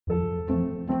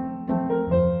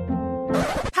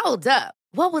Hold up.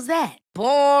 What was that?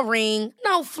 Boring.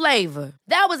 No flavor.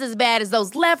 That was as bad as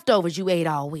those leftovers you ate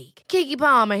all week. Keke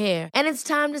Palmer here, and it's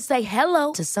time to say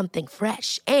hello to something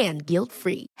fresh and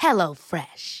guilt-free. Hello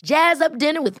Fresh. Jazz up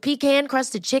dinner with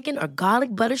pecan-crusted chicken or garlic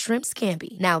butter shrimp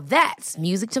scampi. Now that's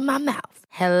music to my mouth.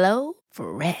 Hello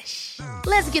Fresh.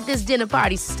 Let's get this dinner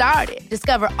party started.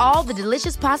 Discover all the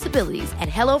delicious possibilities at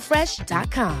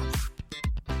hellofresh.com.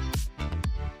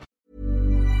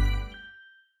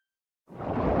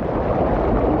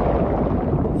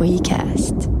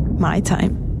 WeCast. My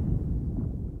time.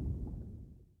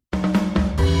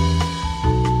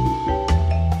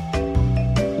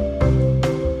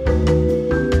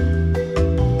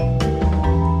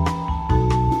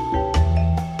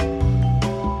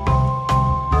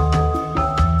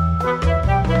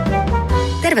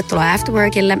 Tervetuloa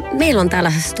Afterworkille. Meillä on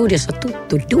täällä studiossa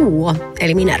tuttu duo,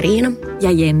 eli minä Riina.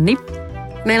 Ja Jenni.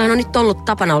 Meillä on nyt ollut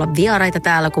tapana olla vieraita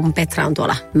täällä, kun Petra on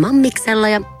tuolla mammiksella.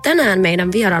 Ja tänään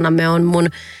meidän vieraanamme on mun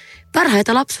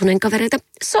parhaita lapsuuden kavereita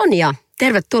Sonja.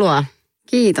 Tervetuloa.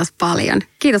 Kiitos paljon.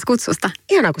 Kiitos kutsusta.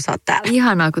 Ihanaa, kun sä oot täällä.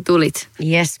 Ihanaa, kun tulit.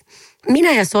 Yes.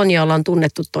 Minä ja Sonja ollaan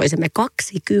tunnettu toisemme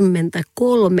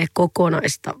 23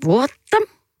 kokonaista vuotta.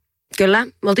 Kyllä,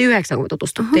 me oltiin 9, kun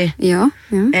tutustuttiin. Joo.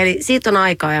 Eli siitä on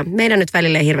aikaa ja meidän nyt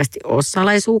välillä ei hirveästi ole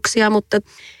salaisuuksia, mutta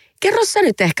kerro sä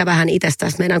nyt ehkä vähän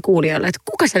itsestäsi meidän kuulijoille, että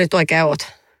kuka sä nyt oikein oot?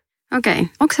 Okei.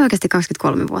 Onko se oikeasti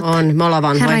 23 vuotta? On, me ollaan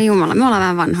vanhoja. Herra Jumala, me ollaan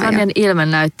vähän vanhoja. Sonjan ilme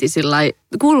näytti sillai,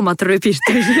 kulmat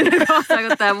rypistyi siinä kohtaa,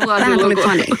 kun tää Vähän tuli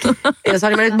paniikki. Ja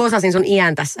Sonja, mä nyt bosasin sun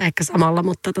iän tässä ehkä samalla,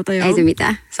 mutta joo. Ei se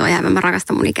mitään. Se on jäävä, mä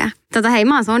rakastan mun ikää. Hei,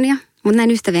 mä oon Sonja, mutta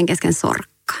näin ystävien kesken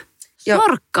Sorkka.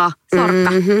 Sorkka.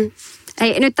 Mm-hmm.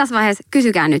 Hei, nyt tässä vaiheessa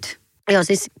kysykää nyt. Joo,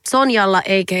 siis Sonjalla,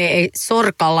 a.k.a.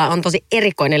 Sorkalla, on tosi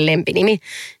erikoinen lempinimi.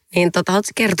 Niin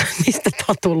haluatko kertoa, mistä tää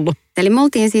on tullut? Eli me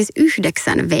oltiin siis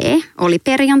 9V, oli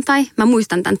perjantai. Mä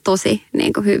muistan tämän tosi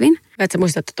hyvin. Et sä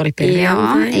muistat, että oli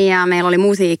perjantai? Joo, ja meillä oli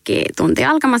musiikkitunti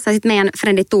alkamassa. Ja sitten meidän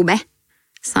frendi Tube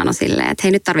sanoi silleen, että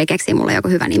hei, nyt tarvii keksiä mulle joku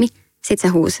hyvä nimi. Sitten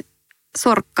se huusi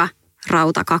Sorkka,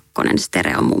 Rauta, Kakkonen,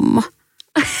 Stereomummo.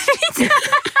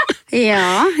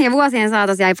 Joo, ja vuosien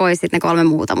saatossa jäi pois sitten ne 3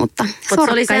 muuta, mutta se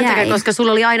oli sen takia, koska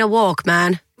sulla oli aina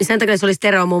Walkman. Niin sen takia se oli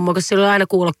stereomummo, koska sillä oli aina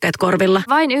kuulokkeet korvilla.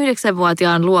 Vain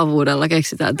 9-vuotiaan luovuudella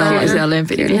keksitään tällaisia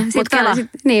lempinimiä.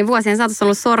 Niin, vuosien saatossa on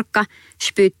ollut Sorkka,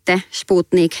 Spytte,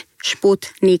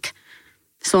 Sputnik,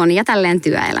 Sonja tälleen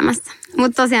työelämässä.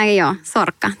 Mutta tosiaankin joo,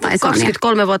 Sorkka tai Sonja.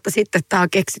 23 vuotta sitten tämä on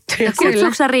keksitty.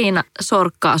 Kutsuuko sä Riina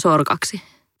Sorkkaa Sorkaksi?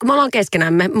 Me ollaan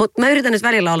keskenämme, mutta mä yritän nyt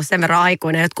välillä olla sen verran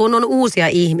aikuinen, että kun on uusia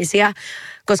ihmisiä,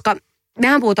 koska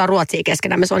mehän puhutaan ruotsia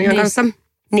keskenämme Sonjan kanssa,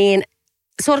 niin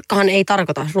Sorkkahan ei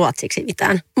tarkoita ruotsiksi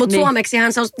mitään. Mutta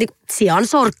suomeksihan se on sian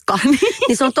sorkka.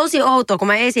 Niin se on tosi outoa, kun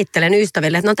mä esittelen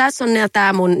ystäville, että no tässä on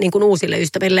tämä mun uusille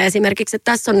ystäville esimerkiksi,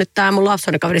 että tässä on nyt tämä mun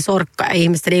lapsuudenkaveri Sorkka ja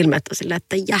ihmisten ilmeet on silleen,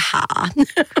 että jähää.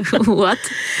 What?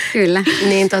 Kyllä.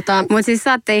 Niin mutta siis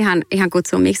saatte ihan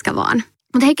kutsua miksikä vaan.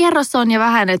 Mutta hei, kerro Sonja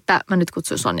vähän, että mä nyt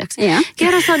kutsun Sonjaksi. Yeah.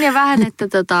 Kerro Sonja vähän, että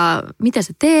mitä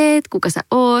sä teet, kuka sä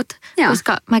oot,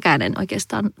 koska mäkään en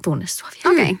oikeastaan tunne sua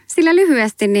vielä. Okei. Sillä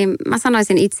lyhyesti niin mä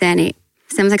sanoisin itseäni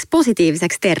semmoiseksi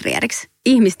positiiviseksi terrieriksi,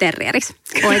 ihmisterrieriksi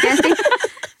oikeasti.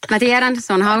 Mä tiedän,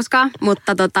 se on hauskaa,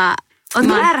 mutta Oot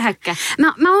mä ärhäkkä?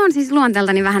 Mä oon siis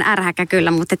luonteeltani vähän ärhäkkä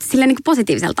kyllä, mutta silleen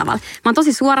positiivisella tavalla. Mä oon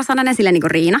tosi suorasanainen, silleen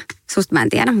Riina. Susta mä en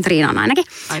tiedä, mutta Riina on ainakin.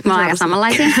 Mä oon aika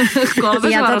samanlaisia.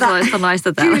 3 suorasanaista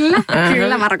naista täällä.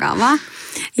 Kyllä, varkaa vaan.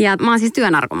 Ja mä oon siis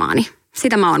työnarkomaani.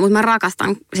 Sitä mä oon, mutta mä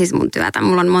rakastan siis mun työtä.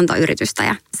 Mulla on monta yritystä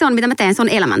ja se on mitä mä teen, se on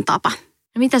elämäntapa.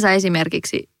 Mitä sä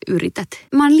esimerkiksi yrität?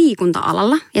 Mä oon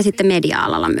liikunta-alalla ja sitten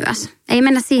media-alalla myös. Ei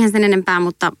mennä siihen sen enempää,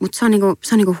 mutta se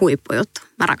on huippujuttu.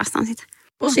 Mä rakastan sitä.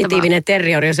 Positiivinen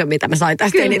terrieri on se, mitä mä sain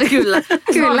tästä.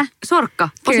 Kyllä. Sorkka,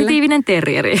 positiivinen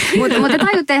terrieri. Mutta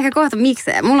tajutte ehkä kohta,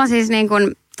 miksi. Mulla on siis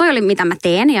toi oli mitä mä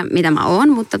teen ja mitä mä oon,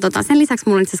 mutta sen lisäksi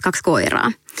mulla on itse asiassa 2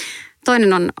 koiraa.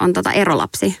 Toinen on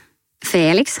erolapsi,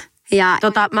 Felix. Ja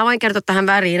mä voin kertoa tähän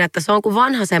väriin, että se on kuin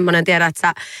vanha semmoinen, tiedät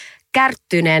sä,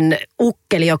 kärttynen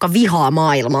ukkeli, joka vihaa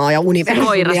maailmaa ja universumia.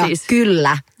 Koira siis.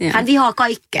 Kyllä. Hän vihaa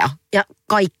kaikkea ja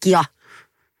kaikkia.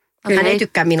 Hän ei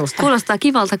tykkää minusta. Kuulostaa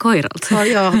kivalta koiralta. Oh,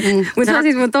 joo. Mutta se on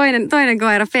siis mun toinen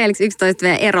koira, Felix,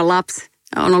 11V, erolapsi.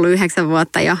 On ollut 9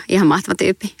 vuotta jo. Ihan mahtava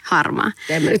tyyppi. Harmaa.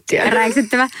 En mä nyt tiedä.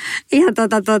 Räiksyttävä. Ja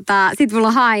sitten mulla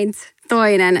on Heinz,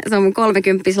 toinen. Se on mun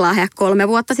 30-lahja 3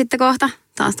 vuotta sitten kohta.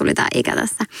 Taas tuli tää ikä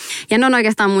tässä. Ja ne on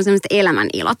oikeastaan mun sellaiset elämän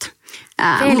ilot.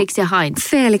 Felix ja Heinz.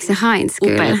 Felix ja Heinz,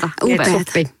 kyllä.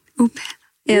 Upeata.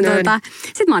 Ja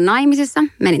sit mä oon naimisissa.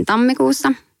 Menin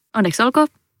tammikuussa. Onneksi olkoon.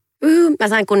 Mä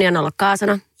sain kunnian olla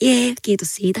kaasana.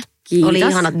 Kiitos siitä. Kiitos. Oli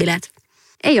ihanat bileet.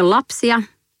 Ei ole lapsia.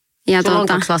 Ja sulla on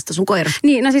 2 lasta, sun koirat.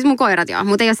 Niin, no siis mun koirat joo,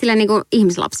 mutta ei ole silleen niinku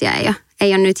ihmislapsia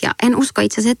ei ole nyt ja en usko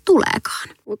itse asiassa, että tuleekaan.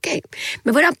 Okei.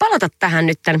 Me voidaan palata tähän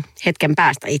nyt tämän hetken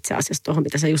päästä itse asiassa tuohon,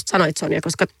 mitä sä just sanoit, Sonja,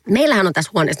 koska meillähän on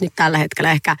tässä huoneessa nyt tällä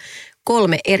hetkellä ehkä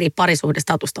 3 eri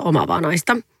parisuhdestatusta omaavaa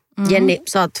naista. Jenni,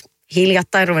 sä oot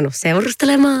hiljattain ruvennut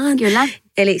seurustelemaan. Kyllä.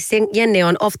 Eli Jenni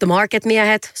on off the market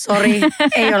miehet, sori,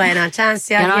 ei ole enää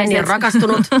chanssia, Jenni on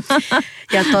rakastunut.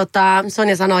 Ja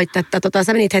Sonja sanoit, että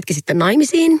sä menit hetki sitten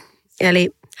naimisiin, eli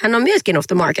hän on myöskin off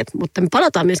the market, mutta me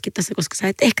palataan myöskin tässä, koska sä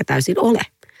et ehkä täysin ole.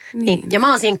 Niin. Ja mä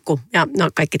oon sinkku, ja no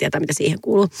kaikki tietää, mitä siihen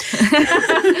kuuluu.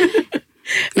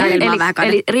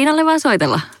 Eli Riinalle vaan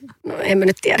soitella? No en mä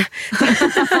nyt tiedä.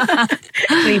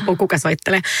 Riippuu kuka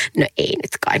soittelee. No ei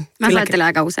nyt kai. Mä soittelen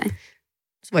aika usein.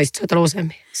 Voisit soitella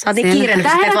useammin. Sä oot niin kiireinen,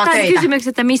 että teet vaan töitä. Kysymykset,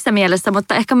 että missä mielessä,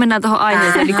 mutta ehkä mennään tuohon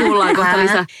aiheeseen, niin kuullaan kohta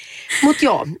lisää. Mut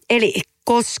joo, eli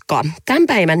koska tämän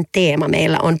päivän teema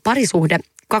meillä on parisuhde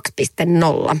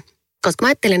 2.0. Koska mä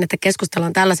ajattelin, että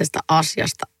keskustellaan tällaisesta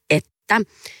asiasta, että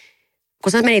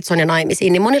kun sä menit Sonja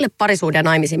naimisiin, niin monille parisuhde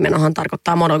naimisiin menohan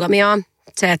tarkoittaa monogamiaa.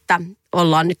 Se, että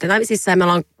ollaan nyt naimisissa ja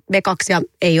meillä on me 2 ja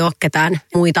ei ole ketään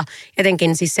muita,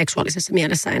 etenkin siis seksuaalisessa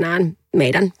mielessä enää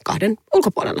meidän 2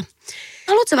 ulkopuolella.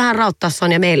 Haluatko vähän rauttaa,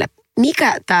 Sonja, meille,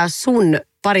 mikä tämä sun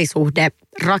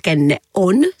parisuhderakenne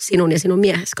on sinun ja sinun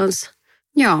miehes kanssa?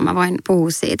 Joo, mä voin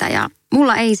puhua siitä ja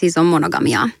mulla ei siis ole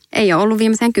monogamiaa. Ei ole ollut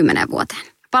viimeiseen 10 vuoteen.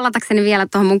 Palatakseni vielä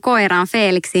tuohon mun koiraan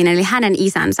Felixiin, eli hänen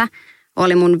isänsä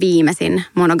oli mun viimeisin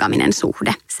monogaminen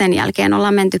suhde. Sen jälkeen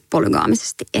ollaan menty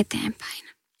polygaamisesti eteenpäin.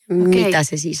 Mitä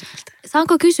se sisältää?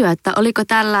 Saanko kysyä, että oliko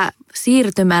tällä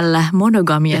siirtymällä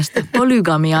monogamiasta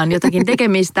polygamiaan jotakin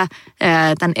tekemistä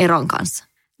tämän eron kanssa?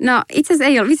 No itse asiassa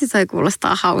ei ole, vitsi se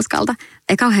kuulostaa hauskalta,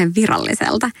 ei kauhean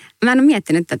viralliselta. Mä en ole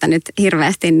miettinyt tätä nyt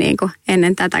hirveästi niin kuin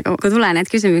ennen tätä, kun tulee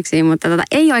näitä kysymyksiä, mutta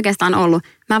ei oikeastaan ollut.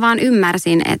 Mä vaan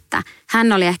ymmärsin, että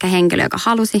hän oli ehkä henkilö, joka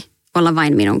halusi olla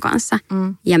vain minun kanssa.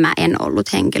 Ja mä en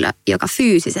ollut henkilö, joka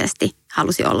fyysisesti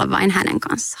halusi olla vain hänen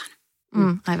kanssaan.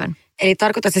 Aivan. Eli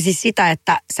tarkoittaa se siis sitä,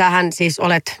 että sähän siis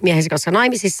olet miehesi kanssa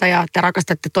naimisissa ja te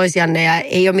rakastatte toisianne ja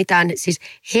ei ole mitään siis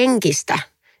henkistä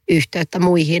yhteyttä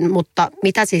muihin, mutta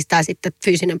mitä siis tämä sitten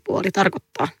fyysinen puoli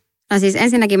tarkoittaa? No siis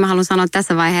ensinnäkin mä haluan sanoa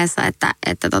tässä vaiheessa, että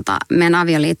meidän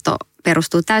avioliitto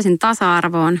perustuu täysin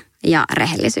tasa-arvoon ja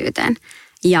rehellisyyteen.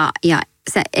 Ja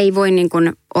se ei voi niin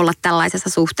kuin olla tällaisessa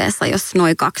suhteessa, jos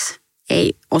noi 2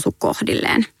 ei osu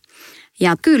kohdilleen.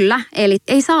 Ja kyllä, eli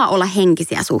ei saa olla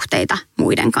henkisiä suhteita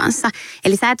muiden kanssa.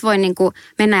 Eli sä et voi niin kuin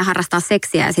mennä ja harrastaa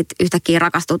seksiä ja sitten yhtäkkiä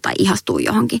rakastua tai ihastua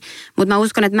johonkin. Mutta mä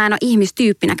uskon, että mä en ole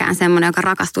ihmistyyppinäkään semmoinen, joka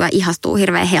rakastuu ja ihastuu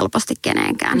hirveän helposti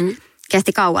kenenkään.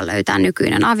 Kesti kauan löytää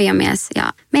nykyinen aviomies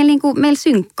ja meillä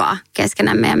synkkaa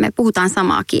keskenämme ja me puhutaan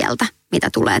samaa kieltä, mitä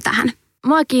tulee tähän.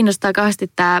 Mua kiinnostaa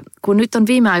kauheasti tämä, kun nyt on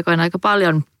viime aikoina aika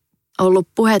paljon ollut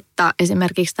puhetta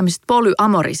esimerkiksi tämmöisistä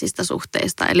polyamorisista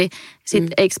suhteista. Eli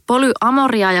eikö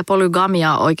polyamoria ja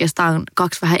polygamia ole oikeastaan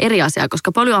 2 vähän eri asiaa,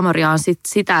 koska polyamoria on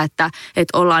sitä, että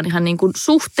ollaan ihan niin kuin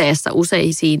suhteessa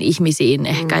useisiin ihmisiin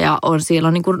ehkä ja siellä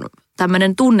on niin kuin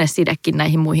tämmöinen tunnesidekin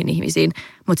näihin muihin ihmisiin.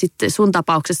 Mutta sitten sun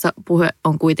tapauksessa puhe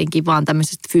on kuitenkin vaan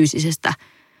tämmöisestä fyysisestä.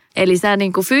 Eli sä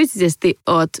niin kuin fyysisesti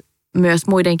oot myös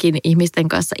muidenkin ihmisten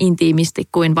kanssa intiimisti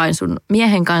kuin vain sun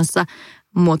miehen kanssa,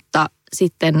 mutta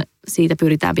sitten siitä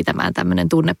pyritään pitämään tämmöinen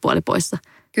tunnepuoli poissa.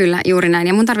 Kyllä, juuri näin.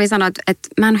 Ja mun tarvii sanoa, että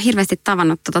mä en ole hirveästi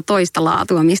tavannut toista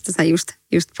laatua, mistä sä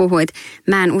just puhuit.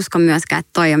 Mä en usko myöskään, että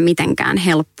toi on mitenkään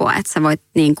helppoa, että sä voit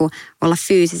niin kuin olla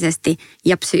fyysisesti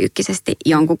ja psyykkisesti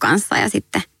jonkun kanssa ja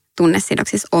sitten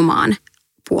tunnesidoksissa omaan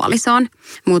puolisoon.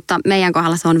 Mutta meidän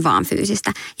kohdalla se on vaan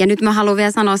fyysistä. Ja nyt mä haluan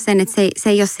vielä sanoa sen, että se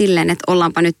ei ole silleen, että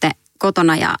ollaanpa nyt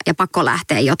kotona ja pakko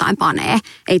lähteä jotain panee.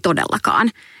 Ei todellakaan.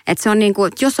 Että se on niin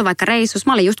kuin, jos on vaikka reissus.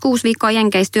 Mä olin just 6 viikkoa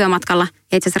Jenkeissä työmatkalla.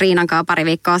 Itse asiassa Riinan kanssa pari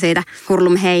viikkoa siitä.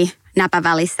 Hurlum hei,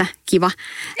 näpävälissä, kiva.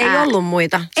 Ei ollut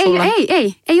muita sulla?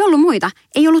 Ei ollut muita.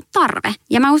 Ei ollut tarve.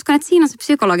 Ja mä uskon, että siinä on se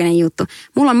psykologinen juttu.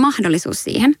 Mulla on mahdollisuus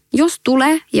siihen. Jos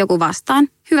tulee joku vastaan,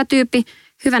 hyvä tyyppi,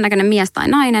 hyvän mies tai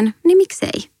nainen, niin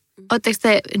miksei? Oletteko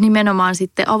te nimenomaan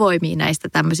sitten avoimia näistä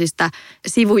tämmöisistä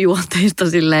sivujuonteista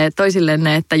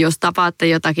toisillenne, että jos tapaatte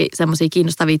jotakin semmoisia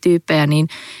kiinnostavia tyyppejä, niin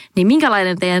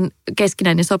minkälainen teidän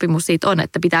keskinäinen sopimus siitä on,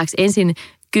 että pitääkö ensin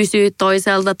kysyä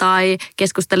toiselta tai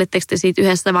keskusteletteko te siitä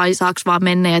yhdessä vai saaks vaan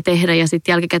mennä ja tehdä ja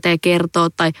sitten jälkikäteen kertoa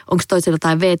tai onko toisella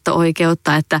jotain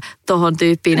veto-oikeutta, että tohon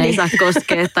tyyppiin ei saa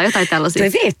koskea tai jotain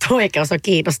tällaisia. Tuo veto-oikeus on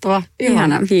kiinnostavaa.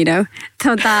 Ihana video.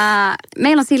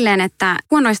 Meillä on silleen, että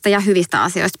huonoista ja hyvistä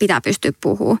asioista pitää pystyä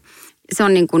puhumaan. Se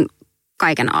on niin kuin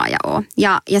kaiken A ja O.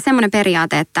 Ja semmoinen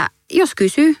periaate, että jos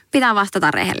kysyy, pitää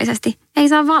vastata rehellisesti. Ei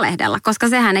saa valehdella, koska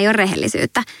sehän ei ole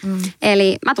rehellisyyttä.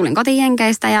 Eli mä tulin kotiin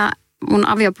Jenkeistä ja mun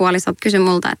aviopuoliso kysyi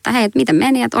multa, että hei, miten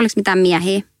meni, että oliko mitään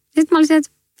miehiä? Sitten mä olisin,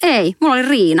 että ei, mulla oli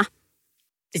Riina.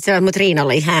 Sitten se mut Riina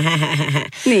oli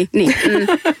Niin.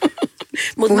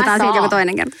 Puhutaan siitä joku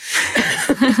toinen kerta.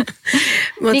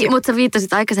 Mutta sä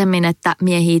viittasit aikaisemmin, että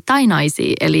miehiä tai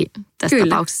naisia, eli tässä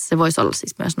tapauksessa se voisi olla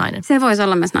siis myös nainen. Se voisi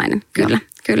olla myös nainen,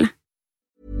 kyllä.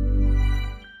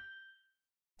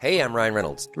 Hey, I'm Ryan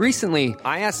Reynolds. Recently,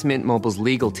 I asked Mint Mobile's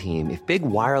legal team if big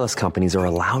wireless companies are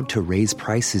allowed to raise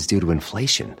prices due to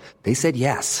inflation. They said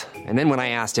yes. And then when I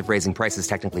asked if raising prices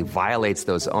technically violates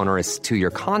those onerous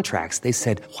 2-year contracts, they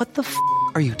said, "What the f***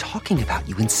 are you talking about,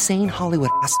 you insane Hollywood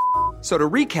ass?" So to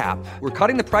recap, we're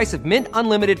cutting the price of Mint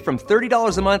Unlimited from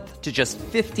 $30 a month to just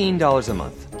 $15 a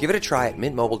month. Give it a try at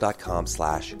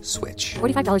mintmobile.com/switch.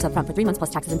 $45 up front for 3 months plus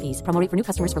taxes and fees. Promo rate for new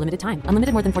customers for limited time.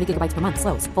 Unlimited more than 40 gigabytes per month.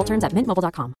 Slows full terms at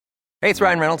mintmobile.com. Hey, it's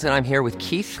Ryan Reynolds, and I'm here with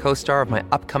Keith, co-star of my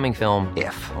upcoming film,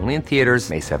 If, only in theaters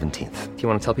May 17th. Do you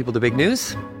want to tell people the big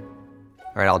news?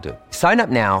 All right, I'll do it. Sign up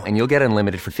now and you'll get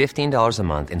unlimited for $15 a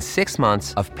month and 6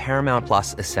 months of Paramount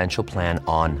Plus Essential Plan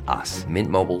on us.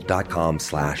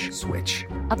 mintmobile.com/switch.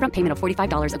 Upfront payment of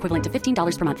 $45 equivalent to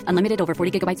 $15 per month. Unlimited over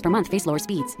 40 gigabytes per month. Face lower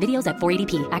speeds. Videos at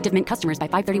 480p. Active Mint customers by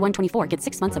 531.24 get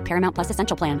 6 months of Paramount Plus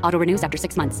Essential Plan. Auto renews after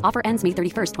 6 months. Offer ends May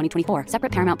 31st, 2024.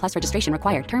 Separate Paramount Plus registration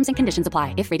required. Terms and conditions apply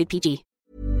if rated PG.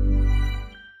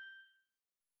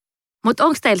 Mutta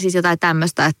onko teillä siis jotain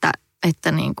tämmöistä,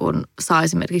 että niin kun saa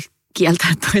esimerkiksi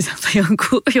kieltää toisaalta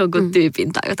jonkun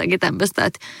tyypin tai jotakin tämmöistä?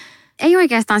 Että ei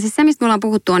oikeastaan. Siis se, mistä mulla on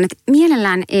puhuttu, on, että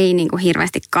mielellään ei niinku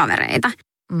hirveästi kavereita.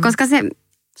 Koska se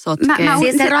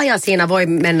Siis se raja siinä voi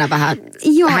mennä vähän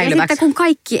häilyväksi. Ja sitten kun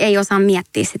kaikki ei osaa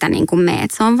miettiä sitä niin kuin me,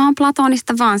 että se on vaan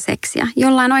platonista, vaan seksiä.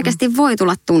 Jollain oikeasti voi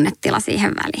tulla tunnetila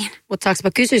siihen väliin. Mutta saanko mä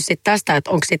kysyä sitten tästä,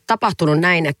 että onko sitten tapahtunut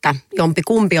näin, että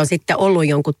jompikumpi on sitten ollut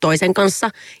jonkun toisen kanssa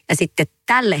ja sitten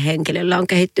tälle henkilölle on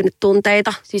kehittynyt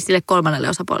tunteita? Siis sille kolmannelle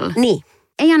osapuolelle? Niin.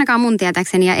 Ei ainakaan mun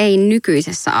tietääkseni ja ei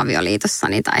nykyisessä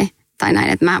avioliitossani tai näin.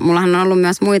 Että mullahan on ollut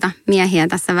myös muita miehiä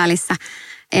tässä välissä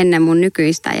ennen mun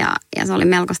nykyistä ja se oli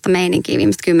melkoista meininkiä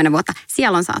viimeiset 10 vuotta.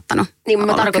 Siellä on saattanut niin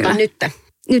mä tarkoitan nyt.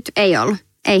 Nyt ei ollut,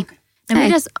 ei. Ja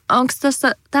mites, onko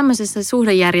tuossa tämmöisessä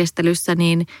suhdejärjestelyssä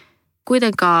niin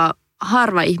kuitenkaan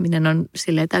harva ihminen on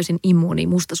silleen täysin immuuni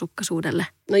mustasukkaisuudelle?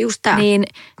 No just tää. Niin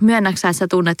myönnäksä, että sä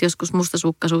tunnet joskus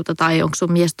mustasukkaisuutta tai onko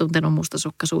sun mies tuntenut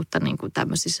mustasukkaisuutta niin kuin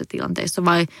tämmöisissä tilanteissa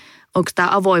vai onko tämä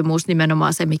avoimuus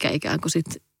nimenomaan se, mikä ikään kuin sit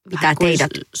vähän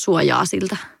suojaa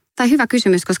siltä? Tai hyvä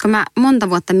kysymys, koska mä monta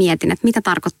vuotta mietin, että mitä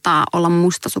tarkoittaa olla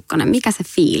mustasukkainen, mikä se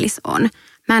fiilis on.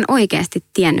 Mä en oikeasti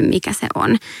tiennyt, mikä se on.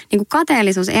 Niin kuin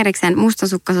kateellisuus erikseen,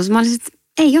 mustasukkaisuus, mä olisin, että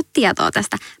ei ole tietoa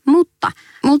tästä. Mutta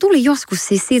mulla tuli joskus,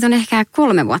 siis siitä on ehkä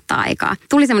 3 vuotta aikaa,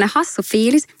 tuli semmoinen hassu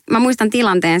fiilis. Mä muistan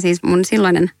tilanteen, siis mun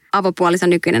silloinen avopuoliso,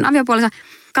 nykyinen aviopuoliso,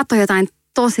 katsoi jotain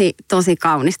tosi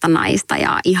kaunista naista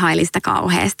ja ihaili sitä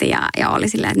kauheasti ja oli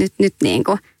silleen, että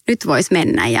nyt vois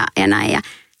mennä ja näin. Ja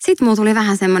sitten mulla tuli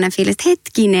vähän semmoinen fiilis, että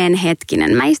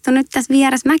hetkinen. Mä istun nyt tässä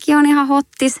vieressä, mäkin on ihan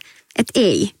hottis. Että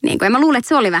ei. Ja mä luulen, että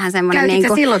se oli vähän semmoinen.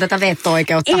 Käytitkö silloin tätä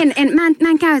veto-oikeutta? Mä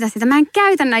en käytä sitä. Mä en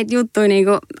käytä näitä juttuja,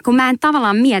 kun mä en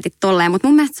tavallaan mieti tolleen. Mutta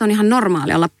mun mielestä se on ihan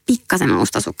normaali olla pikkasen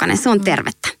mustasukkainen. Se on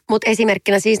tervettä. Mutta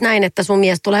esimerkkinä siis näin, että sun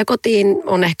mies tulee kotiin,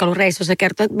 on ehkä ollut reissussa ja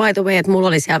kertoo, että by the way, että mulla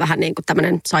oli siellä vähän niin kuin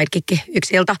tämmöinen sidekick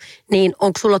yksi ilta. Niin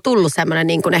onko sulla tullut semmoinen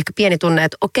niin kuin ehkä pieni tunne,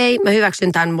 että okei, mä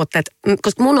hyväksyn tämän, mutta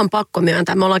koska mun on pakko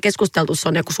myöntää. Me ollaan keskusteltu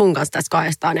Sonja sun kanssa tästä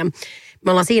kahdestaan ja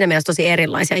me ollaan siinä mielessä tosi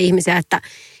erilaisia ihmisiä, että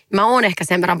mä oon ehkä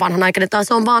sen verran vanhanaikainen, että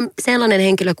se on vaan sellainen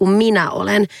henkilö kuin minä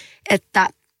olen, että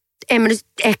en mä nyt,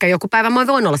 ehkä joku päivä mä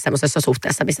voin olla semmoisessa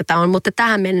suhteessa, missä tämä on, mutta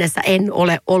tähän mennessä en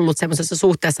ole ollut semmoisessa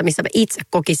suhteessa, missä mä itse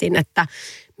kokisin, että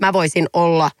mä voisin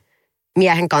olla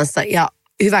miehen kanssa ja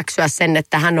hyväksyä sen,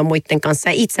 että hän on muiden kanssa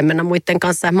ja itse mennä muiden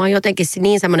kanssa. Ja mä oon jotenkin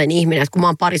niin semmoinen ihminen, että kun mä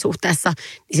oon parisuhteessa,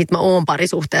 niin sit mä oon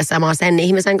parisuhteessa ja mä oon sen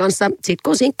ihmisen kanssa. Sit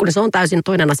kun on sinkku, niin se on täysin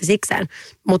toinen asia sikseen.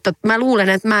 Mutta mä luulen,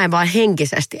 että mä en vaan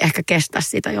henkisesti ehkä kestä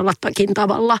sitä jollakin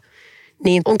tavalla.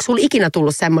 Niin onko sulla ikinä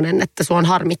tullut semmoinen, että sua on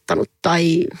harmittanut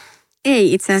tai...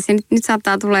 Ei itse asiassa. Nyt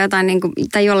saattaa tulla jotain niin kuin,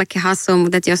 tai jollekin hassua,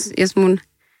 mutta että jos mun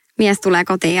mies tulee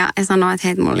kotiin ja sanoo, että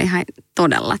hei, mulla oli ihan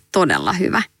todella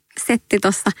hyvä setti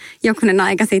tuossa jokunen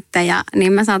aika sitten, ja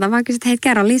niin mä saatan vaan kysyä, että hei,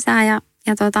 kerro lisää ja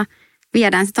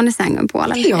viedään se tonne sängyn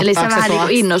puolelle. Eli sä vähän niin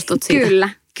innostut siitä.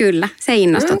 Kyllä, se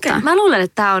innostuttaa. Mä luulen,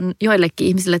 että tämä on joillekin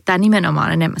ihmisille tämä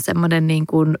nimenomaan enemmän semmoinen niin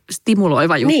kuin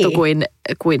stimuloiva juttu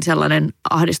kuin sellainen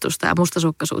ahdistusta ja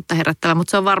mustasukkaisuutta herättävä,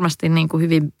 mutta se on varmasti niin kuin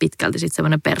hyvin pitkälti sitten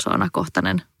semmoinen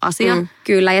persoonakohtainen asia.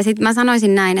 Kyllä, ja sitten mä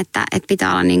sanoisin näin, että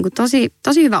pitää olla niin kuin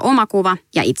tosi hyvä omakuva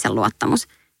ja itseluottamus.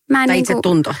 Tai niin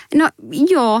itsetunto. No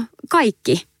joo,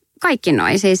 kaikki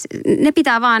noi. Siis ne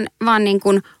pitää vaan niin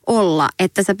kuin olla,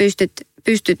 että sä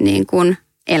pystyt niin kuin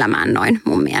elämään noin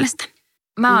mun mielestä.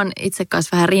 Mä oon itse kanssa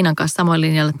vähän Riinan kanssa samoin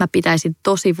linjalla, että mä pitäisin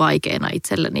tosi vaikeana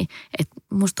itselleni, että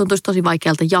musta tuntuisi tosi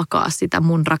vaikealta jakaa sitä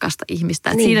mun rakasta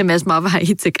ihmistä. Niin. Siinä mielessä mä oon vähän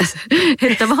itsekäs,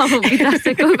 että mä haluan pitää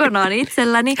se kokonaan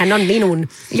itselläni. Hän on minun.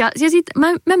 Ja sitten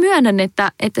mä myönnän,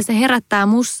 että se herättää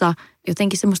mussa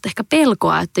jotenkin semmoista ehkä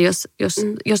pelkoa, että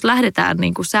jos lähdetään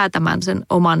niin kuin säätämään sen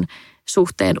oman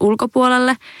suhteen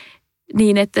ulkopuolelle,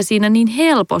 niin että siinä niin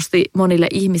helposti monille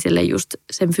ihmisille just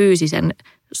sen fyysisen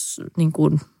niin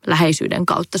kuin läheisyyden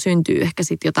kautta syntyy ehkä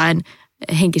sitten jotain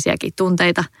henkisiäkin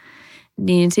tunteita,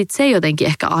 niin sitten se jotenkin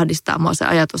ehkä ahdistaa mua se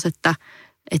ajatus, että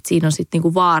siinä on sitten niin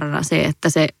kuin vaarana se, että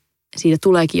siitä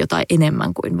tuleekin jotain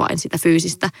enemmän kuin vain sitä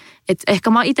fyysistä. Et ehkä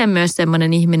mä oon itse myös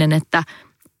semmoinen ihminen, että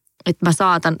mä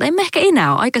saatan, tai en mä ehkä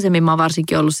enää ole, aikaisemmin mä oon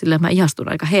varsinkin ollut silleen, että mä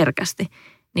ihastun aika herkästi,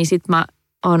 niin sitten mä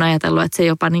oon ajatellut, että se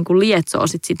jopa niin kuin lietsoo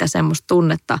sitä semmoista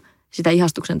tunnetta, sitä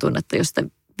ihastuksen tunnetta, jos sitä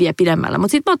vie pidemmällä.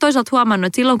 Mutta sitten mä oon toisaalta huomannut,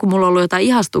 että silloin kun mulla on ollut jotain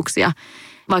ihastuksia,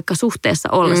 vaikka suhteessa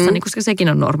ollessa, niin koska sekin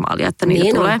on normaalia, että niitä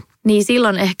niin tulee. Niin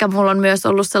silloin ehkä mulla on myös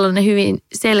ollut sellainen hyvin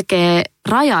selkeä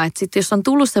raja, että sitten jos on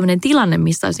tullut sellainen tilanne,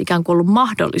 missä olisi ikään kuin ollut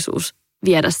mahdollisuus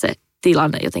viedä se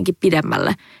tilanne jotenkin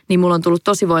pidemmälle, niin mulla on tullut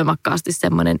tosi voimakkaasti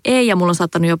semmoinen ei, ja mulla on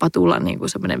saattanut jopa tulla niin kuin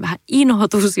semmoinen vähän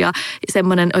inhotus ja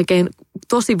semmoinen oikein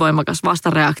tosi voimakas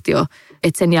vastareaktio,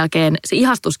 että sen jälkeen se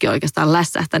ihastuskin on oikeastaan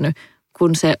lässähtänyt,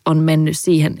 kun se on mennyt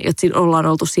siihen, että ollaan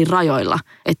oltu siinä rajoilla,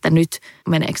 että nyt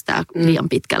meneekö tämä liian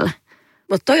pitkälle.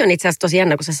 Mutta toi on itse asiassa tosi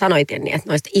jännä, kun sä sanoit, Jenni, että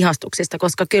noista ihastuksista,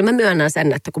 koska kyllä mä myönnän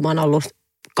sen, että kun mä oon ollut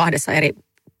 2 eri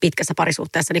pitkässä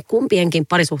parisuhteessa, niin kumpienkin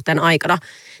parisuhteen aikana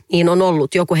niin on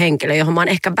ollut joku henkilö, johon mä oon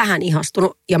ehkä vähän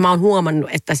ihastunut, ja mä oon huomannut,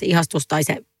 että se ihastus tai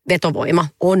se vetovoima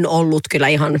on ollut kyllä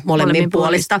ihan molemmin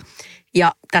puolista.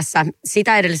 Ja tässä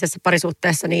sitä edellisessä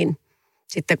parisuhteessa, niin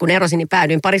sitten kun erosin, niin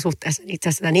päädyin parisuhteessa itse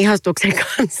asiassa tämän ihastuksen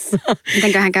kanssa.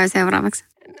 Mitenköhän käy seuraavaksi?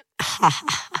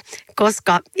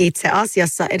 Koska itse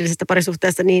asiassa edellisestä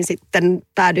parisuhteessa niin sitten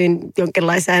päädyin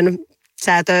jonkinlaiseen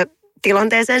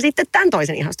säätötilanteeseen sitten tämän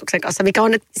toisen ihastuksen kanssa, mikä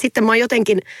on, että sitten mä oon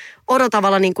jotenkin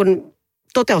odotavalla niin kuin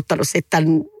toteuttanut sitten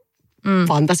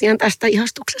fantasian tästä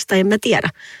ihastuksesta, en mä tiedä.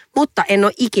 Mutta en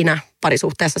ole ikinä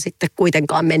parisuhteessa sitten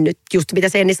kuitenkaan mennyt, just mitä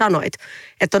Jenni sanoit,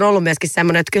 että on ollut myöskin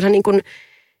semmoinen, että kyllähän niin kuin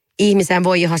ihmiseen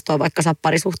voi ihastua vaikka sä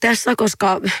parisuhteessa,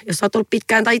 koska jos sä oot ollut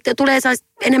pitkään tai tulee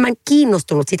enemmän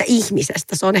kiinnostunut siitä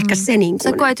ihmisestä, se on ehkä se niin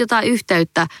kuin. Sä koet jotain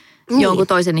yhteyttä jonkun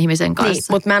toisen ihmisen kanssa. Niin,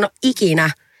 mutta mä en ole ikinä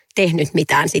tehnyt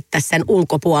mitään sitten sen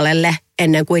ulkopuolelle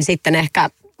ennen kuin sitten ehkä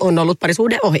on ollut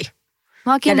parisuhde ohi.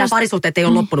 Ja nämä parisuhteet ei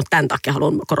ole loppunut tämän takia,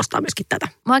 haluan korostaa myöskin tätä.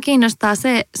 Mua kiinnostaa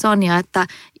se, Sonja, että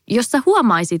jos sä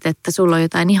huomaisit, että sulla on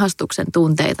jotain ihastuksen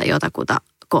tunteita jotakuta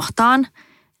kohtaan,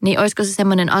 niin olisiko se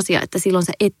semmoinen asia, että silloin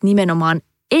sä nimenomaan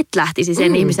et lähtisi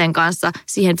sen ihmisen kanssa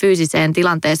siihen fyysiseen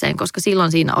tilanteeseen, koska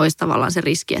silloin siinä olisi tavallaan se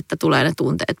riski, että tulee ne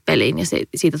tunteet peliin ja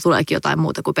siitä tuleekin jotain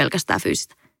muuta kuin pelkästään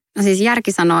fyysistä. No siis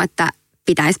järki sanoo, että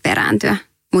pitäisi perääntyä,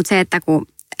 mutta se, että kun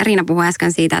Riina puhui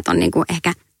äsken siitä, että on niinku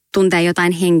ehkä tuntee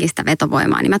jotain henkistä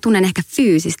vetovoimaa, niin mä tunnen ehkä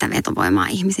fyysistä vetovoimaa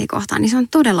ihmisiä kohtaan, niin se on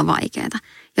todella vaikeaa.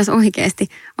 Jos oikeasti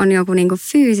on joku niinku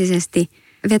fyysisesti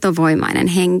vetovoimainen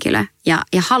henkilö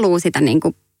ja haluaa sitä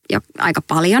niinku jo aika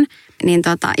paljon, niin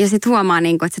ja sitten huomaa,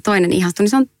 niinku, että se toinen ihastuu,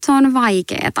 niin se on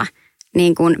vaikeaa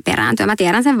niinku perääntyä. Mä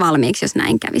tiedän sen valmiiksi, jos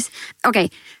näin kävisi. Okei,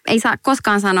 ei saa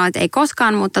koskaan sanoa, että ei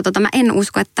koskaan, mutta mä en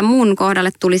usko, että mun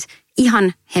kohdalle tulisi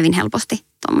ihan hevin helposti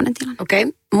tuommoinen tilanne.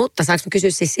 Okei, mutta saanko mä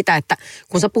kysyä siis sitä, että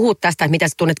kun sä puhut tästä, että mitä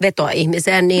sä tunnet vetoa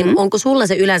ihmiseen, niin onko sulla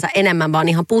se yleensä enemmän vaan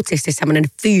ihan putsisti semmoinen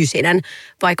fyysinen,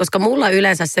 vai koska mulla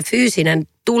yleensä se fyysinen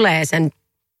tulee sen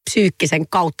psyykkisen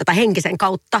kautta tai henkisen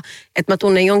kautta, että mä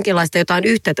tunnen jonkinlaista jotain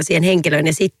yhteyttä siihen henkilöön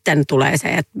ja sitten tulee se,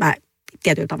 että mä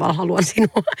tietyllä tavalla haluan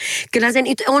sinua. Kyllä se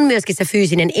on myöskin se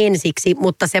fyysinen ensiksi,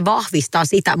 mutta se vahvistaa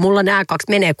sitä. Mulla nämä 2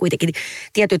 menee kuitenkin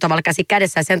tietyllä tavalla käsi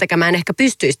kädessä ja sen takia mä en ehkä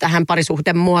pystyisi tähän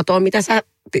parisuhteen muotoon, mitä sä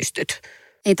pystyt.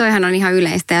 Ei, toihan on ihan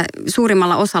yleistä ja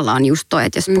suurimmalla osalla on just toi,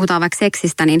 että jos puhutaan vaikka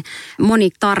seksistä, niin moni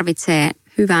tarvitsee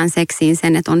hyvään seksiin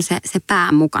sen, että on se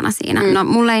pää mukana siinä. No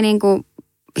mulla ei niinku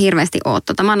hirveästi ole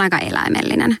mä oon aika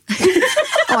eläimellinen.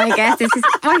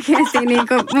 Oikeasti niin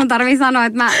kuin mun tarvii sanoa,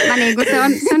 että mä niin kuin se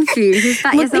on fyysistä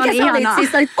ja se on ihanaa.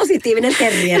 Siis olit positiivinen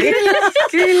terrieri.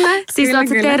 Kyllä. Siis olet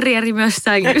se terrieri myös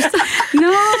sängystä.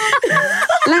 No,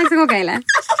 lähdetkö kokeilemaan?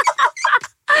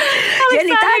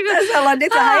 Eli täytyisi olla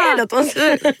nyt vähän ehdotus.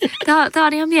 Tämä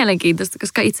on ihan mielenkiintoista,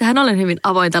 koska itsehän olen hyvin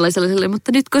avoin tällaiselle,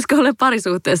 mutta nyt koska olen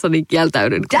parisuhteessa, niin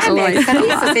kieltäydyn.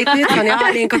 Nyt on jo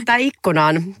niin kuin tämä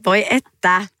ikkunaan. Voi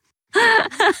että.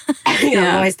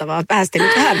 Ihan loistavaa. Päästiin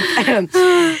nyt vähän.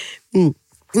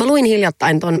 Mä luin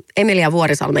hiljattain ton Emilia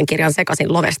Vuorisalmen kirjan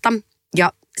Sekaisin lovesta.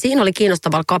 Ja siinä oli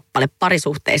kiinnostava kappale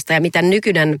parisuhteista ja miten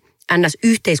nykyinen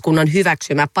NS-yhteiskunnan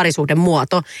hyväksymä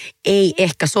parisuhdemuoto ei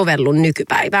ehkä sovellu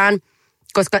nykypäivään.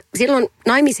 Koska silloin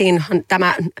naimisiinhan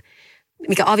tämä,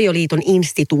 mikä avioliiton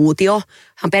instituutio,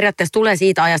 hän periaatteessa tulee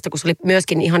siitä ajasta, kun se oli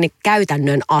myöskin ihan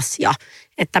käytännön asia.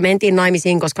 Että mentiin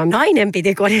naimisiin, koska nainen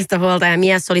piti kodista huolta ja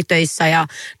mies oli töissä ja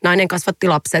nainen kasvatti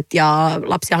lapset ja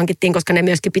lapsia hankittiin, koska ne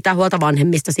myöskin pitää huolta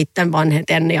vanhemmista sitten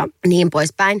vanheten ja niin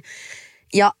poispäin.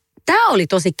 Ja tämä oli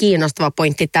tosi kiinnostava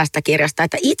pointti tästä kirjasta,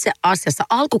 että itse asiassa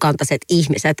alkukantaiset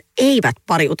ihmiset eivät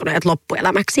pariutuneet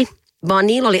loppuelämäksi, vaan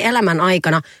niillä oli elämän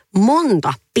aikana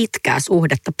monta pitkää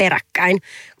suhdetta peräkkäin,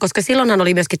 koska silloinhan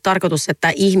oli myöskin tarkoitus,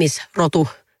 että ihmisrotu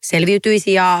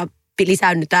selviytyisi ja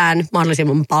lisäännytään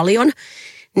mahdollisimman paljon,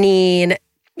 niin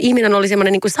ihminen oli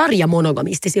semmoinen niin kuin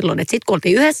sarjamonogamisti silloin, että sitten kun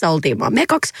oltiin yhdessä, oltiin vaan me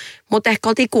kaksi, mutta ehkä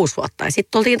oltiin 6 vuotta ja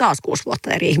sitten oltiin taas 6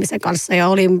 vuotta eri ihmisen kanssa ja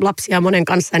oli lapsia monen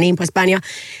kanssa ja niin poispäin. Ja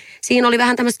siinä oli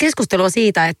vähän tämmöistä keskustelua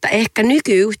siitä, että ehkä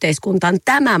nykyyhteiskuntaan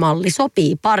tämä malli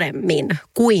sopii paremmin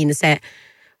kuin se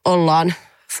ollaan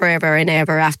forever and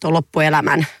ever after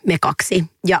loppuelämän me kaksi.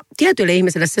 Ja tietyille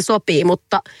ihmisille se sopii,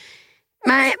 mutta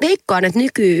mä veikkaan, että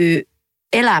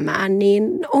nykyelämään, niin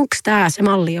onko tämä se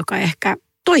malli, joka ehkä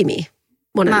toimii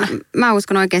monella? Mä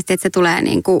uskon oikeasti, että se tulee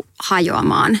niin kuin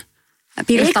hajoamaan,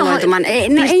 pirstaloitumaan.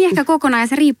 Ei ehkä kokonaan, ja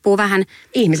se riippuu vähän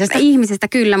ihmisestä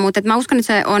kyllä, mutta mä uskon,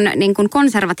 että se on niin kuin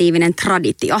konservatiivinen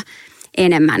traditio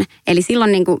enemmän. Eli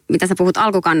silloin, niin kuin, mitä sä puhut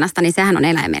alkukannasta, niin sehän on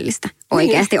eläimellistä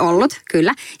oikeasti ollut,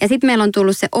 kyllä. Ja sitten meillä on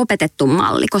tullut se opetettu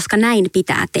malli, koska näin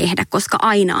pitää tehdä, koska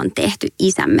aina on tehty,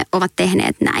 isämme ovat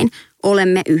tehneet näin.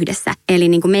 Olemme yhdessä. Eli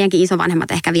niin kuin meidänkin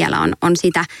isovanhemmat ehkä vielä on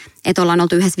sitä, että ollaan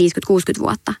oltu yhdessä 50-60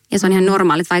 vuotta. Ja se on ihan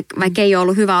normaali, vaikka ei ole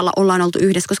ollut hyvä olla, ollaan oltu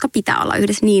yhdessä, koska pitää olla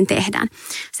yhdessä, niin tehdään.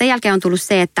 Sen jälkeen on tullut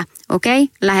se, että okei,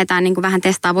 lähdetään niin kuin vähän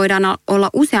testaa, voidaan olla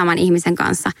useamman ihmisen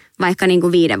kanssa, vaikka niin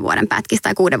kuin 5 vuoden pätkissä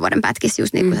tai 6 vuoden pätkissä,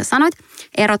 just niin kuin sä sanoit.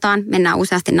 Erotaan, mennään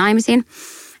useasti naimisiin.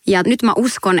 Ja nyt mä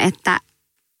uskon, että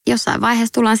jossain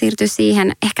vaiheessa tullaan siirtyä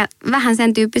siihen ehkä vähän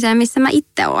sen tyyppiseen, missä mä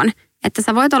itse oon. Että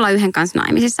sä voit olla yhden kanssa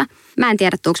naimisissa. Mä en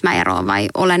tiedä, tuuks mä eroon vai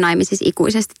olen naimisissa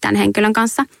ikuisesti tämän henkilön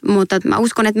kanssa. Mutta mä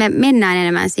uskon, että me mennään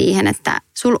enemmän siihen, että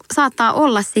sul saattaa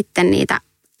olla sitten niitä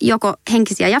joko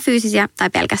henkisiä ja fyysisiä tai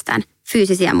pelkästään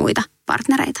fyysisiä muita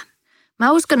partnereita.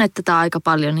 Mä uskon, että tämä on aika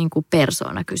paljon niin kuin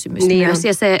persoonakysymys niin myös.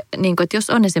 Ja se, niin kuin, että jos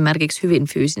on esimerkiksi hyvin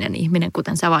fyysinen ihminen,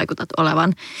 kuten sä vaikutat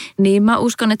olevan, niin mä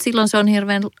uskon, että silloin se on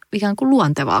hirveän ikään kuin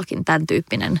luontevaakin tämän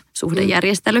tyyppinen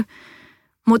suhdejärjestely.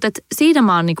 Mutta siitä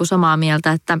mä oon niinku samaa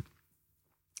mieltä, että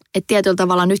tietyllä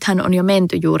tavalla nythän on jo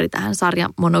menty juuri tähän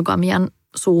sarjamonogamian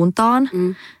suuntaan.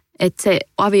 Että se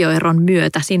avioeron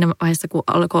myötä siinä vaiheessa, kun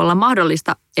alkoi olla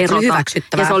mahdollista erota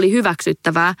ja se oli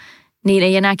hyväksyttävää, niin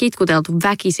ei enää kitkuteltu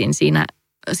väkisin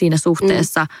siinä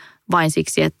suhteessa vain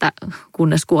siksi, että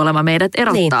kunnes kuolema meidät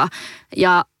erottaa. Niin.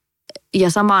 Ja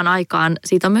samaan aikaan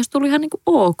siitä on myös tullut ihan niinku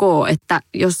ok, että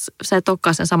jos sä et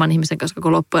olekaan sen saman ihmisen kanssa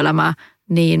koko loppuelämää,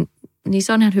 niin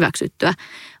se on ihan hyväksyttyä.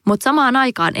 Mutta samaan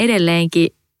aikaan edelleenkin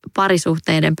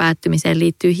parisuhteiden päättymiseen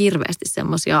liittyy hirveästi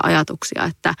semmoisia ajatuksia,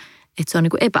 että se on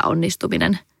niinku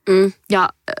epäonnistuminen. Ja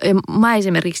mä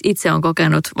esimerkiksi itse olen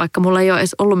kokenut, vaikka mulla ei ole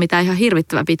edes ollut mitään ihan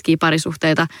hirvittävän pitkiä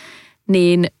parisuhteita,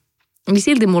 niin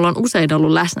silti mulla on usein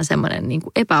ollut läsnä semmoinen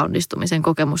niinku epäonnistumisen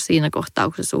kokemus siinä kohtaa,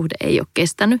 kun se suhde ei ole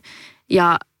kestänyt.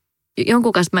 Ja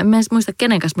jonkun kanssa, mä en muista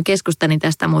kenen kanssa mä keskustelin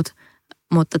tästä,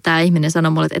 mutta tämä ihminen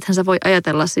sanoi mulle, että ethän sä voi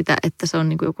ajatella sitä, että se on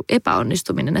niin kuin joku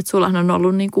epäonnistuminen. Että sullahan on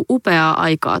ollut niin kuin upeaa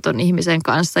aikaa ton ihmisen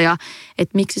kanssa ja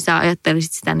että miksi sä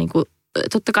ajattelisit sitä niin kuin,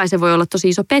 totta kai se voi olla tosi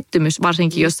iso pettymys,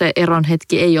 varsinkin jos se eron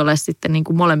hetki ei ole sitten niin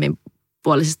kuin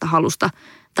molemminpuolisesta halusta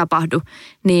tapahdu.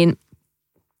 Niin,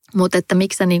 mutta että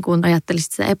miksi sä niin kuin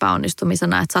ajattelisit sitä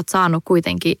epäonnistumisena, että sä oot saanut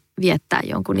kuitenkin viettää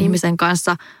jonkun ihmisen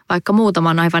kanssa vaikka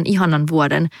muutaman aivan ihanan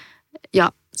vuoden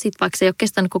ja sitten vaikka se ei ole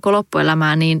kestänyt koko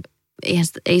loppuelämää, niin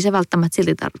ei se välttämättä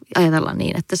silti ajatella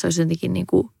niin, että se olisi jotenkin niin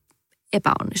kuin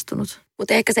epäonnistunut.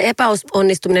 Mutta ehkä se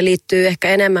epäonnistuminen liittyy ehkä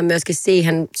enemmän myöskin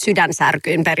siihen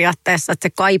sydänsärkyyn periaatteessa, että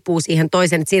se kaipuu siihen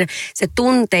toiseen. Että siinä se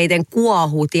tunteiden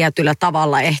kuohu tietyllä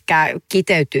tavalla ehkä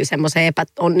kiteytyy semmoiseen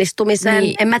epäonnistumiseen.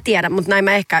 Niin. En mä tiedä, mutta näin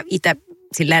mä ehkä itse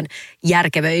silleen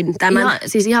järkevöin tämän.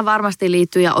 Siis ihan varmasti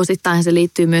liittyy ja osittain se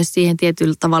liittyy myös siihen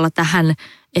tietyllä tavalla tähän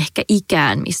ehkä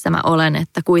ikään, missä mä olen,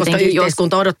 että kuitenkin koska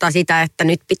yhteiskunta odottaa sitä, että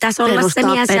nyt pitäisi olla se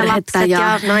mies ja lapset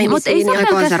ja naimisiin ja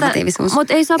konservatiivisuus.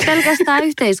 Mutta ei se ole pelkästään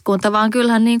yhteiskunta, vaan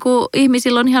kyllähän niinku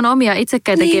ihmisillä on ihan omia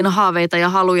itsekkäitäkin haaveita ja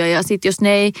haluja. Ja sitten jos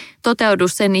ne ei toteudu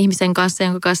sen ihmisen kanssa,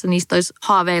 jonka kanssa niistä olisi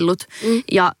haaveillut.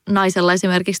 Ja naisella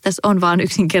esimerkiksi tässä on vaan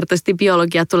yksinkertaisesti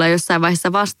biologia tulee jossain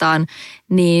vaiheessa vastaan,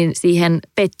 niin siihen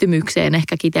pettymykseen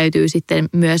ehkä kiteytyy sitten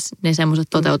myös ne semmoiset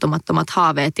toteutumattomat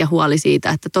haaveet ja huoli siitä,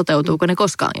 että toteutuuko ne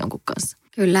koskaan jonkun kanssa.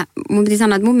 Kyllä. Mun piti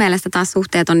sanoa, että mun mielestä taas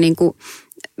suhteet on niinku,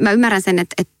 mä ymmärrän sen,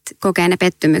 että kokee ne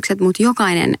pettymykset, mutta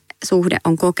jokainen suhde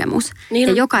on kokemus. Niin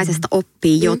ja jokaisesta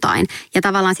oppii jotain. Ja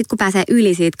tavallaan sitten kun pääsee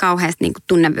yli siitä kauheasta niinku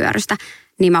tunnevyörystä,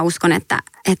 niin mä uskon,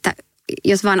 että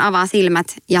jos vaan avaa silmät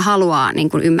ja haluaa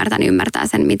niinku ymmärtää, niin ymmärtää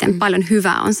sen, miten paljon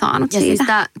hyvää on saanut ja siitä.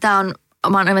 Ja siis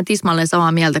mä oon aivan tismalleen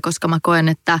samaa mieltä, koska mä koen,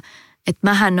 että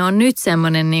mähän on nyt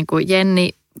semmoinen niin kuin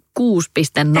Jenni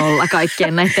 6.0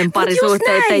 kaikkien näiden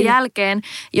parisuhteiden jälkeen,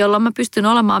 jolloin mä pystyn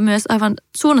olemaan myös aivan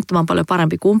suunnattoman paljon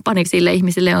parempi kumppani sille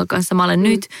ihmisille, jonka kanssa mä olen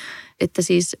nyt. Että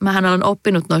siis mähän olen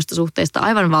oppinut noista suhteista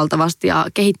aivan valtavasti ja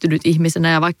kehittynyt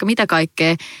ihmisenä ja vaikka mitä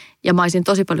kaikkea. Ja mä olisin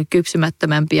tosi paljon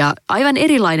kypsymättömämpi ja aivan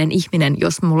erilainen ihminen,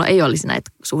 jos mulla ei olisi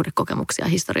näitä suhdekokemuksia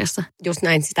historiassa. Just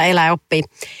näin, sitä elää ja oppii.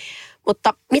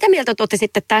 Mutta mitä mieltä olette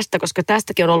sitten tästä, koska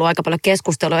tästäkin on ollut aika paljon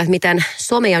keskustelua, että miten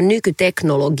some ja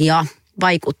nykyteknologia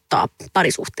vaikuttaa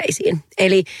parisuhteisiin.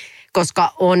 Eli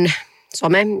koska on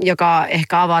some, joka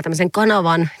ehkä avaa tämmöisen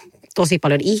kanavan tosi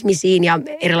paljon ihmisiin ja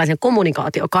erilaisen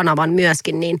kommunikaatiokanavan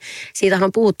myöskin, niin siitähän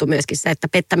on puhuttu myöskin se, että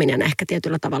pettäminen ehkä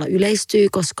tietyllä tavalla yleistyy,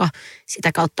 koska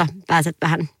sitä kautta pääset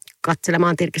vähän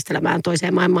katselemaan, tirkistelemään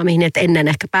toiseen maailmaan, mihin et ennen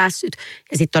ehkä päässyt.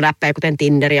 Ja sitten on appeja kuten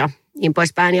Tinder ja niin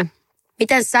poispäin. Ja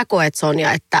miten sä koet,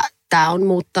 Sonja, että tämä on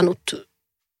muuttanut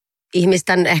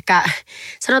ihmisten ehkä,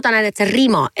 sanotaan näin, että se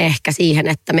rima ehkä siihen,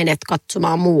 että menet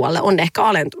katsomaan muualle, on ehkä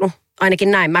alentunut.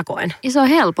 Ainakin näin mä koen. Ja se on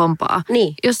helpompaa.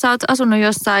 Niin. Jos sä oot asunut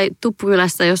jossain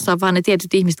tuppukylässä, jossa on vaan ne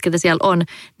tietyt ihmiset, ketä siellä on,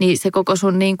 niin se koko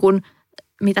sun niin kuin,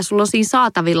 mitä sulla on siinä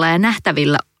saatavilla ja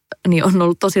nähtävillä, niin on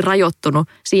ollut tosi rajoittunut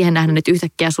siihen nähden, että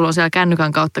yhtäkkiä sulla on siellä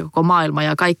kännykän kautta koko maailma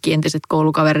ja kaikki entiset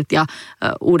koulukaverit ja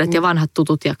uudet ja vanhat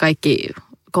tutut ja kaikki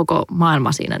koko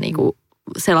maailma siinä niin kuin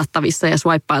selattavissa ja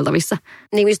swipeailtavissa.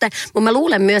 Niin just, mutta mä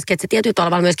luulen myöskin, että se tietyllä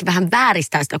tavalla myöskin vähän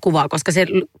vääristää sitä kuvaa, koska se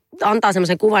antaa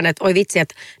semmoisen kuvan, että oi vitsi,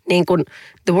 että niin kuin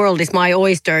the world is my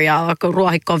oyster ja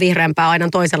ruohikko on vihreämpää aina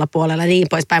toisella puolella ja niin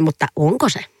poispäin, mutta onko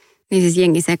se? Niin siis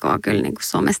jengi sekoaa kyllä niin kuin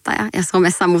somesta ja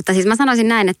somessa, mutta siis mä sanoisin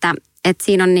näin, että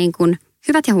siinä on niin kuin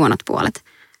hyvät ja huonot puolet.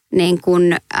 Niin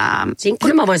kuin,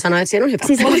 kyllä mä voin sanoa, että siinä on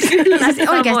hyvät puolet.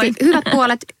 Oikeasti hyvät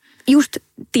puolet. Just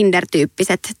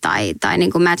Tinder-tyyppiset tai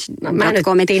niin kuin Match.comit. Mä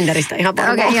nyt Tinderistä ihan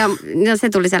varmaan. Okei, no se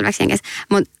tuli selväksi jenkeissä.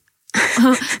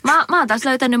 Mä oon taas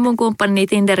löytänyt mun kumppanini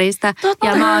Tinderistä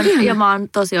ja mä oon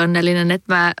tosi onnellinen,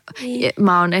 että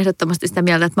mä oon ehdottomasti sitä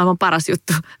mieltä, että mä oon paras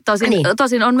juttu.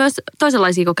 Tosin on myös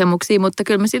toisenlaisia kokemuksia, mutta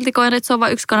kyllä mä silti koen, että se on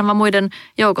vain yksi kanava muiden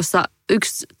joukossa,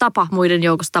 yksi tapa muiden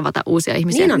joukossa tavata uusia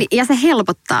ihmisiä. Niin on. Ja se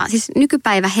helpottaa, siis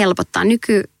nykypäivä helpottaa,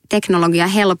 nykyteknologia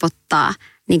helpottaa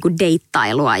niin kuin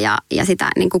deittailua ja sitä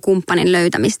niin kuin kumppanin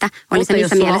löytämistä. Oli se,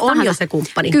 missä mielessä on jo se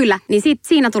kumppani. Kyllä, niin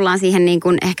siinä tullaan siihen niin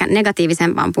kuin ehkä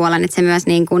negatiivisempaan puoleen, että se myös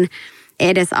niin kuin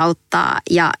edesauttaa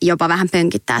ja jopa vähän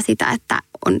pönkittää sitä, että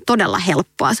on todella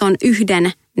helppoa. Se on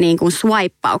yhden niin kuin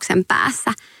swipeauksen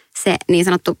päässä se niin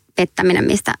sanottu pettäminen,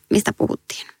 mistä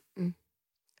puhuttiin.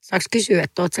 Saanko kysyä,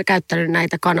 että ootko sä käyttänyt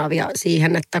näitä kanavia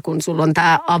siihen, että kun sulla on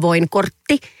tämä avoin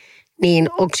kortti, niin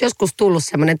onko joskus tullut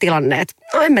sellainen tilanne, että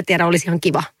no en mä tiedä, olisi ihan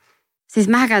kiva. Siis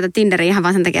mä käytän Tinderia ihan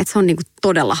vaan sen takia, että se on niinku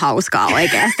todella hauskaa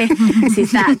oikeasti. Siis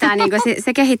tää niinku,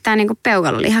 se kehittää niinku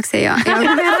peukalolihaksen jo.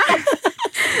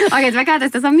 Oikein, mä käytän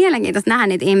sitä, se on mielenkiintoista nähdä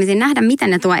niitä ihmisiä, nähdä miten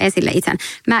ne tuo esille itsen.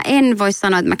 Mä en voi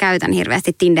sanoa, että mä käytän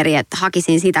hirveästi Tinderiä, että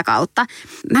hakisin sitä kautta.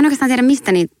 Mä en oikeastaan tiedä,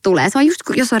 mistä niitä tulee. Se on just,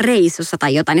 jos on reissussa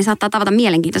tai jotain, niin saattaa tavata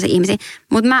mielenkiintoisia ihmisiä.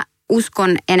 Mutta mä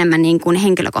uskon enemmän niin kuin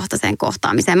henkilökohtaiseen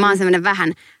kohtaamiseen. Mä oon semmoinen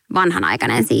vähän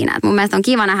vanhanaikainen siinä. Et mun mielestä on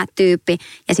kiva nähdä tyyppi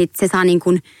ja sitten se saa niin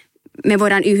kuin, me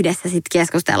voidaan yhdessä sitten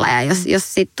keskustella ja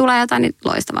jos sitten tulee jotain, niin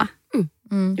loistavaa.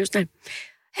 Just näin.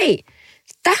 Hei,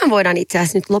 tähän voidaan itse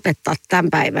asiassa nyt lopettaa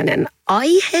tämänpäiväinen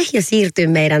aihe ja siirtyä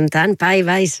meidän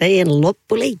tämänpäiväiseen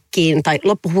loppuleikkiin tai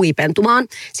loppuhuipentumaan.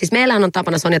 Siis meillähän on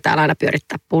tapana Sonja täällä aina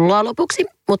pyörittää pulloa lopuksi,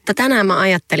 mutta tänään mä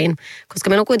ajattelin, koska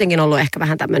meillä on kuitenkin ollut ehkä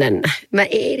vähän tämmöinen,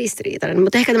 ei ristiriitainen,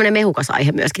 mutta ehkä tämmöinen mehukas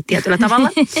aihe myöskin tietyllä tavalla,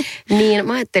 niin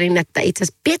mä ajattelin, että itse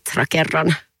asiassa Petra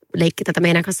kerran leikki tätä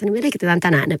meidän kanssa, niin me leikitetään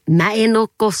tänään. Mä en ole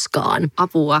koskaan.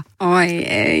 Apua. Oi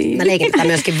ei. Mä leikin tätä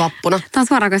myöskin vappuna. Tämä on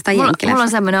suoraan kuin sitä jenkkileffa. Mulla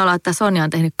on semmoinen olo, että Sonja on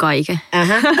tehnyt kaiken.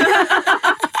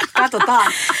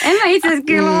 Katsotaan. En mä itse asiassa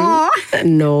kyllä ole.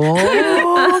 No.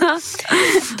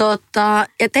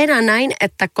 Ja tehdään näin,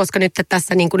 että koska nyt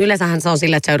tässä niin kuin yleensähän se on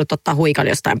sille, että sä joudut ottaa huikan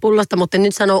jostain pullosta, mutta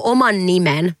nyt sanoo oman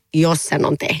nimen, jos sen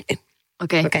on tehnyt.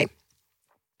 Okei. Okay.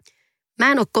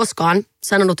 Mä en ole koskaan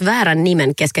sanonut väärän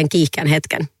nimen kesken kiihkeän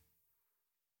hetken.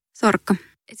 Sorkka.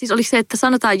 Siis oliko se, että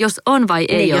sanotaan, jos on vai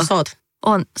ei niin, ole? jos oot.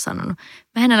 On sanonut.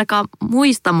 Mä en ainakaan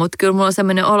muista, mutta kyllä mulla on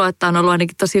semmoinen olo, että on ollut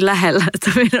ainakin tosi lähellä,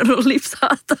 että meidän on ollut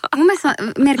lipsahtaa. Mun mielestä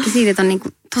merkki siitä, että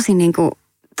on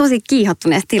tosi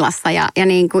kiihottuneessa tilassa ja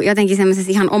niinku jotenkin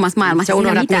semmoisessa ihan omassa maailmassa. Siinä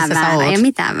ei ole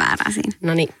mitään väärää siinä.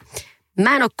 No niin.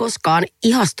 Mä en ole koskaan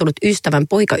ihastunut ystävän,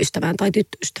 poikaystävään tai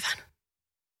tyttöystävään.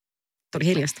 Tuli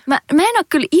hiljasta. Mä en ole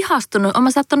kyllä ihastunut.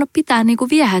 Olen saattanut pitää niinku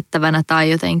viehättävänä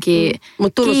tai jotenkin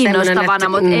kiinnostavana,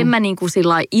 mutta en mä niinku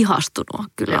sillä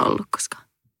ihastunut kyllä ollut koskaan.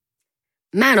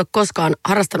 Mä en ole koskaan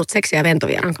harrastanut seksiä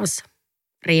ventovieran kanssa.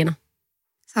 Riina.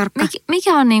 Sorkka.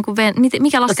 Mikä on niinku,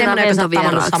 mikä lasketaan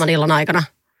ventovieraaksi? Saman illan aikana.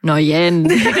 No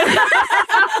Jenni.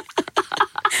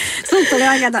 Sut tuli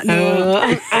oikeata.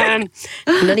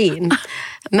 No niin.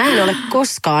 Mä en ole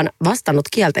koskaan vastannut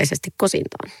kielteisesti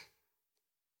kosintaan.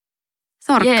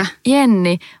 Sorkka.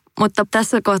 Jenni, mutta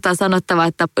tässä kohtaa sanottava,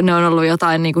 että ne on ollut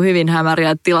jotain niin kuin hyvin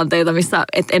hämäriä tilanteita, missä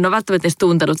en ole välttämättä edes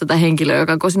tuntenut tätä henkilöä,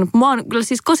 joka on kosinut. Mua on kyllä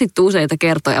siis kosittu useita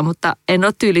kertoja, mutta en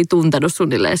ole tyyliin tuntenut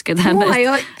suunnilleen ketään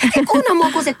näistä. Onhan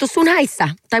mua kosittu sun häissä.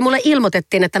 Tai mulle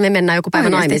ilmoitettiin, että me mennään joku päivä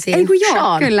naimisiin. Ei kun joo,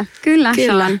 Sean. Kyllä.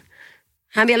 Sean.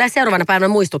 Hän vielä seuraavana päivänä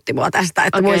muistutti mua tästä,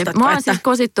 että muistatko, mä oon siis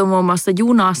kosittu muun muassa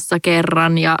junassa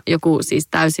kerran ja joku siis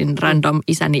täysin random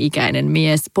isäni ikäinen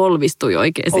mies polvistui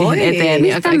oikein siihen eteen.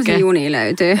 Mistä tämmöisiä junia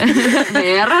löytyy?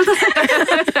 VR:ltä.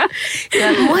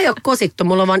 Mua ei ole kosittu,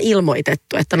 mulla on vaan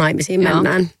ilmoitettu, että naimisiin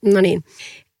mennään. No niin.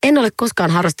 En ole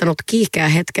koskaan harrastanut kiihkeää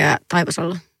hetkeä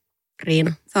taivasalla.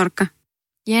 Riina. Sorkka.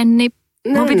 Jenni.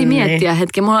 Mun piti miettiä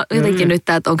hetki. Mulla jotenkin nyt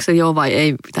tää, että onko se joo vai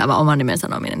ei, tämä oman nimen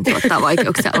sanominen tuottaa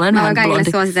vaikeuksia. Olen mä voin kaikille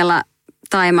suositella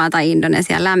Thaimaa tai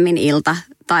Indonesia, lämmin ilta,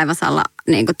 taivasalla,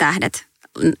 niin kuin tähdet.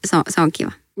 Se on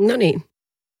kiva. No niin.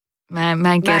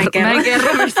 Mä en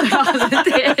kerro mistä mä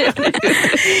teen.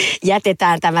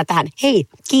 Jätetään tämä tähän. Hei,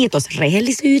 kiitos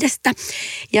rehellisyydestä.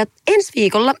 Ja ensi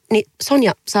viikolla, niin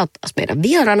Sonja, sä oot taas meidän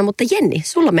vieraana, mutta Jenni,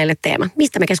 sulla on meille teema.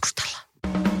 Mistä me keskustellaan?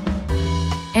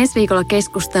 Ensi viikolla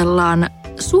keskustellaan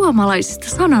suomalaisista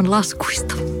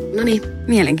sananlaskuista. No niin.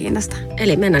 Mielenkiintoista.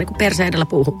 Eli mennään niin kuin perse edellä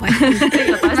puuhun päin.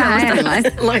 Vähän erilaista.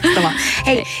 Loistavaa.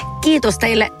 Hei, kiitos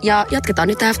teille ja jatketaan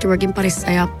nyt Afterworkin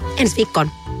parissa ja ensi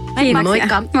viikkoon.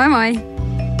 Moikka. Moi moi.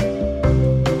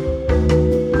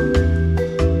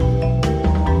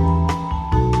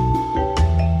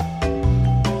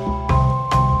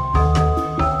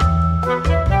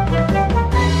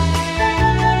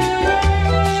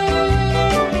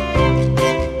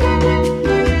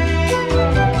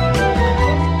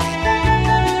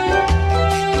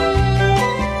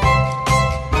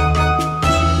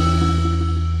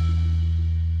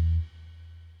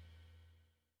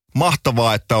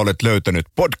 Mahtavaa, että olet löytänyt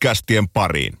podcastien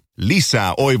pariin.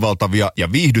 Lisää oivaltavia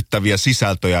ja viihdyttäviä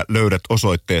sisältöjä löydät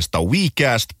osoitteesta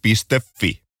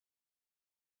WeCast.fi.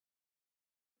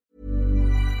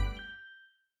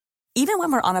 Even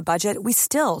when we're on a budget, we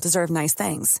still deserve nice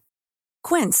things.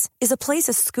 Quince is a place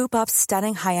to scoop up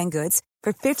stunning high-end goods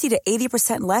for 50 to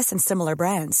 80% less than similar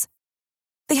brands.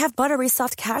 They have buttery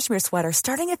soft cashmere sweaters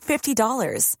starting at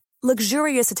 $50,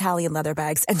 luxurious Italian leather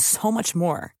bags, and so much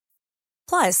more.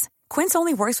 Plus, Quince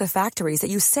only works with factories that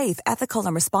use safe, ethical,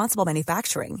 and responsible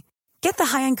manufacturing. Get the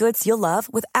high-end goods you'll love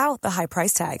without the high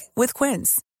price tag with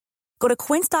Quince. Go to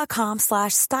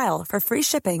quince.com/style for free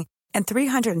shipping and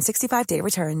 365-day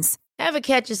returns. Ever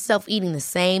catch yourself eating the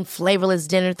same flavorless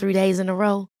dinner 3 days in a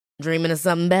row? Dreaming of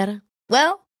something better?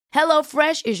 Well,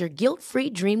 HelloFresh is your guilt-free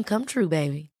dream come true,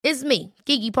 baby. It's me,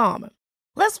 Keke Palmer.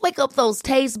 Let's wake up those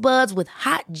taste buds with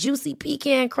hot, juicy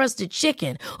pecan-crusted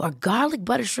chicken or garlic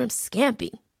butter shrimp scampi.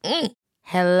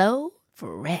 Hello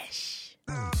Fresh.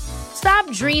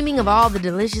 Stop dreaming of all the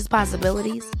delicious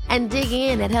possibilities and dig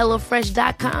in at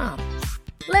HelloFresh.com.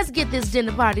 Let's get this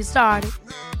dinner party started.